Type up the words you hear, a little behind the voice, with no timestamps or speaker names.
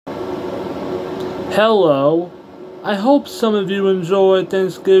Hello. I hope some of you enjoy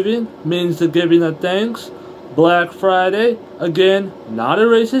Thanksgiving, means the giving of thanks. Black Friday, again, not a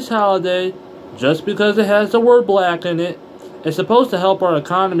racist holiday, just because it has the word black in it. It's supposed to help our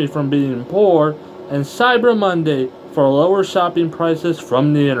economy from being poor. And Cyber Monday for lower shopping prices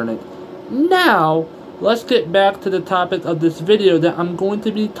from the internet. Now, let's get back to the topic of this video that I'm going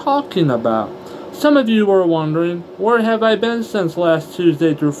to be talking about. Some of you were wondering, where have I been since last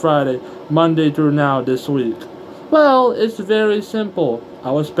Tuesday through Friday, Monday through now this week? Well, it's very simple.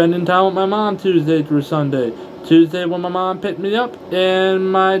 I was spending time with my mom Tuesday through Sunday. Tuesday when my mom picked me up, and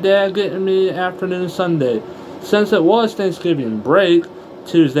my dad getting me afternoon Sunday. Since it was Thanksgiving break,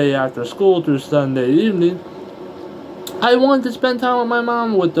 Tuesday after school through Sunday evening, I wanted to spend time with my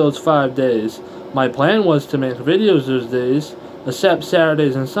mom with those 5 days. My plan was to make videos those days, except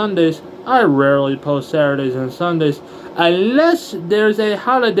Saturdays and Sundays. I rarely post Saturdays and Sundays unless there's a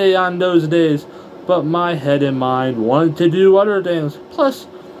holiday on those days, but my head and mind wanted to do other things. Plus,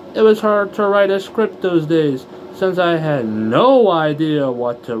 it was hard to write a script those days since I had no idea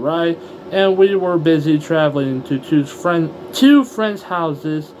what to write, and we were busy traveling to two friends'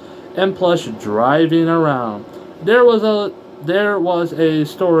 houses and plus driving around. There was a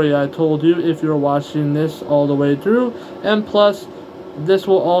story I told you if you're watching this all the way through, and plus this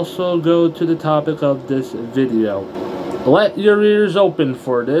will also go to the topic of this video. Let your ears open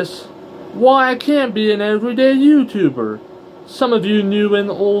for this. Why I can't be an everyday YouTuber. Some of you new and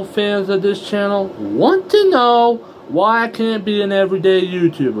old fans of this channel want to know why I can't be an everyday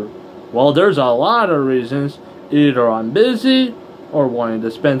YouTuber. Well, there's a lot of reasons. Either I'm busy, or wanting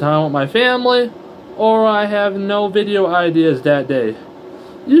to spend time with my family, or I have no video ideas that day.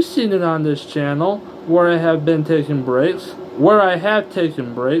 You've seen it on this channel, where I have taken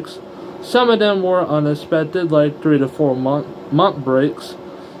breaks. Some of them were unexpected, like 3 to 4 month breaks.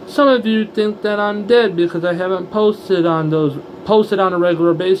 Some of you think that I'm dead because I haven't posted on a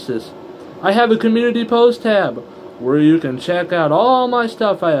regular basis. I have a community post tab where you can check out all my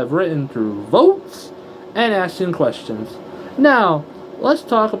stuff I have written through votes and asking questions. Now, let's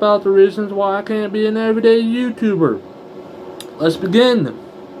talk about the reasons why I can't be an everyday YouTuber. Let's begin.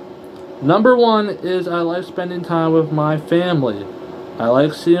 Number 1 is I like spending time with my family. I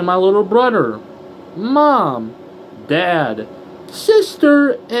like seeing my little brother, mom, dad,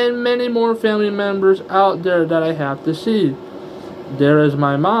 sister, and many more family members out there that I have to see. There is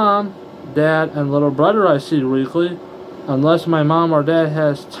my mom, dad, and little brother I see weekly, unless my mom or dad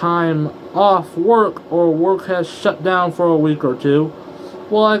has time off work or work has shut down for a week or two.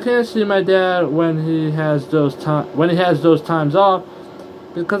 Well, I can't see my dad when he has those times off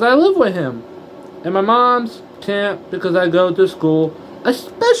because I live with him, and my mom's can't because I go to school, a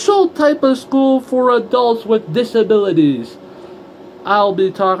special type of school for adults with disabilities. I'll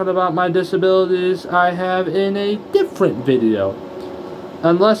be talking about my disabilities I have in a different video.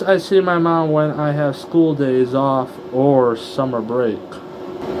 Unless I see my mom when I have school days off or summer break.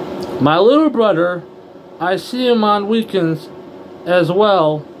 My little brother, I see him on weekends as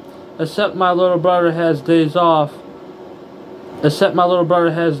well, except my little brother has days off.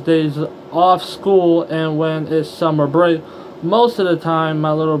 School, and when it's summer break, most of the time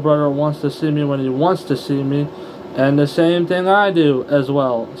my little brother wants to see me when he wants to see me, and the same thing I do as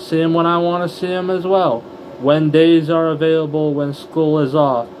well. See him when I want to see him as well, when days are available when school is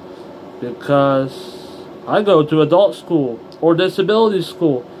off, because I go to adult school or disability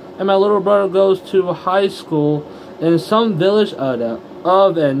school, and my little brother goes to high school in some village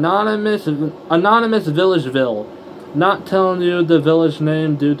of anonymous Villageville. Not telling you the village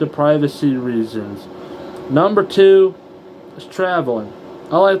name due to privacy reasons. Number 2 is traveling.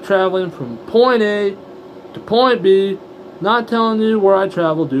 I like traveling from point A to point B. Not telling you where I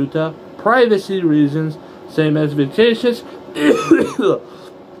travel due to privacy reasons. Same as vacations,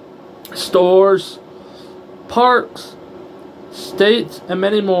 stores, parks, states, and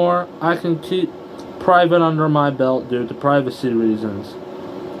many more I can keep private under my belt due to privacy reasons.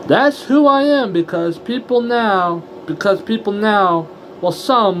 That's who I am because people now, well,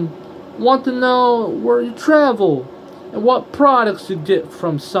 some want to know where you travel and what products you get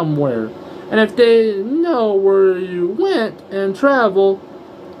from somewhere. And if they know where you went and travel,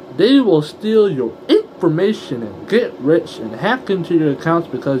 they will steal your information and get rich and hack into your accounts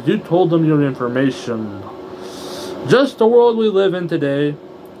because you told them your information. Just the world we live in today.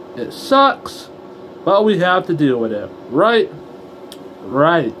 It sucks, but we have to deal with it. Right?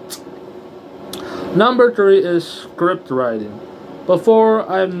 Right. Number 3 is script writing. Before,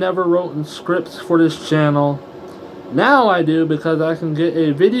 I've never written scripts for this channel. Now I do because I can get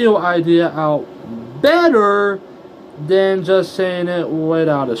a video idea out better than just saying it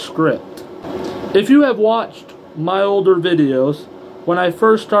without a script. If you have watched my older videos, when I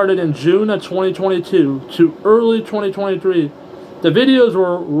first started in June of 2022 to early 2023, the videos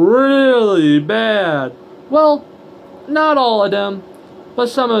were really bad. Well, not all of them, but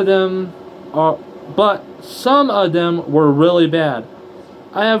some of them were really bad.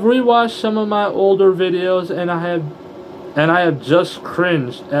 I have rewatched some of my older videos and I have just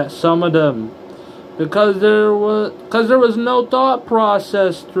cringed at some of them because there was no thought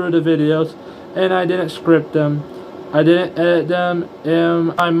process through the videos, and I didn't script them. I didn't edit them,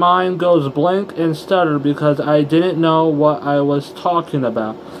 and my mind goes blank and stutter because I didn't know what I was talking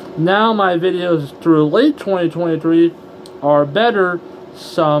about. Now my videos through late 2023 are better,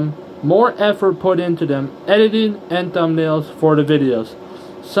 some more effort put into them, editing and thumbnails for the videos.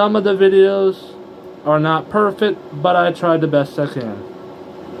 Some of the videos are not perfect, but I tried the best I can.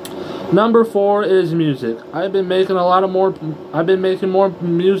 Number 4 is music. I've been making more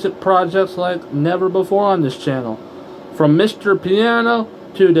music projects like never before on this channel. From Mr. Piano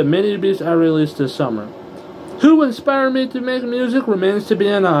to the mini beats I released this summer. Who inspired me to make music remains to be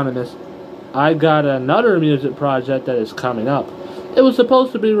anonymous. I got another music project that is coming up. It was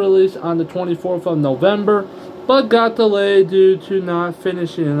supposed to be released on the 24th of November, but got delayed due to not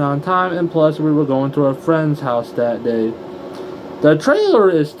finishing it on time, and plus we were going to a friend's house that day. The trailer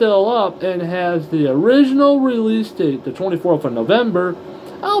is still up and has the original release date, the 24th of November.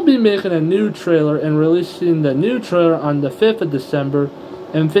 I'll be making a new trailer and releasing the new trailer on the 5th of December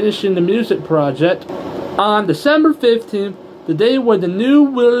and finishing the music project on December 15th, the day where the new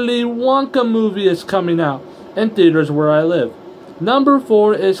Willy Wonka movie is coming out in theaters where I live. Number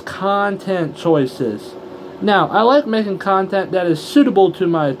 4 is content choices. Now, I like making content that is suitable to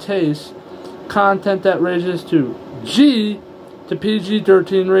my taste, content that ranges to G to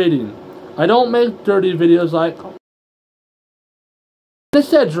PG-13 rating. I don't make dirty videos like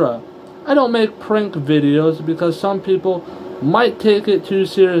etc. I don't make prank videos because some people might take it too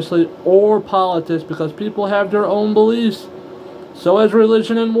seriously, or politics because people have their own beliefs. So is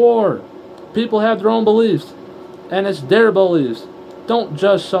religion and war. People have their own beliefs, and it's their beliefs. Don't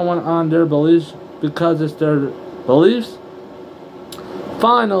judge someone on their beliefs because it's their beliefs.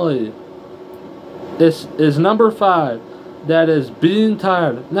 Finally, this is number 5. That is being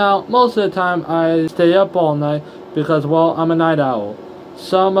tired. Now, most of the time I stay up all night because, well, I'm a night owl.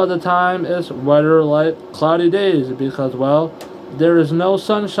 Some of the time it's weather like cloudy days because, well, there is no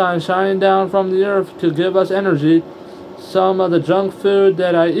sunshine shining down from the earth to give us energy. Some of the junk food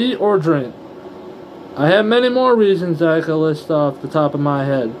that I eat or drink. I have many more reasons that I could list off the top of my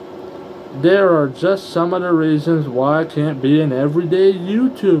head. There are just some of the reasons why I can't be an everyday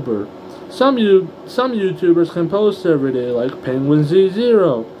YouTuber. Some YouTubers can post every day, like Penguin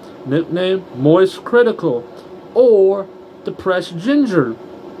Z0, nickname Moist Critical, or Depressed Ginger.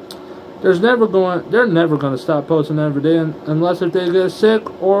 They're never going to stop posting every day unless if they get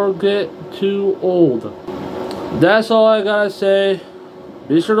sick or get too old. That's all I gotta say.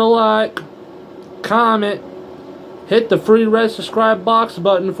 Be sure to like, comment, hit the free red subscribe box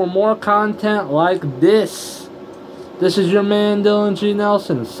button for more content like this. This is your man Dylan G.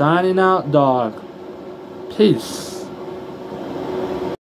 Nelson signing out, dog. Peace.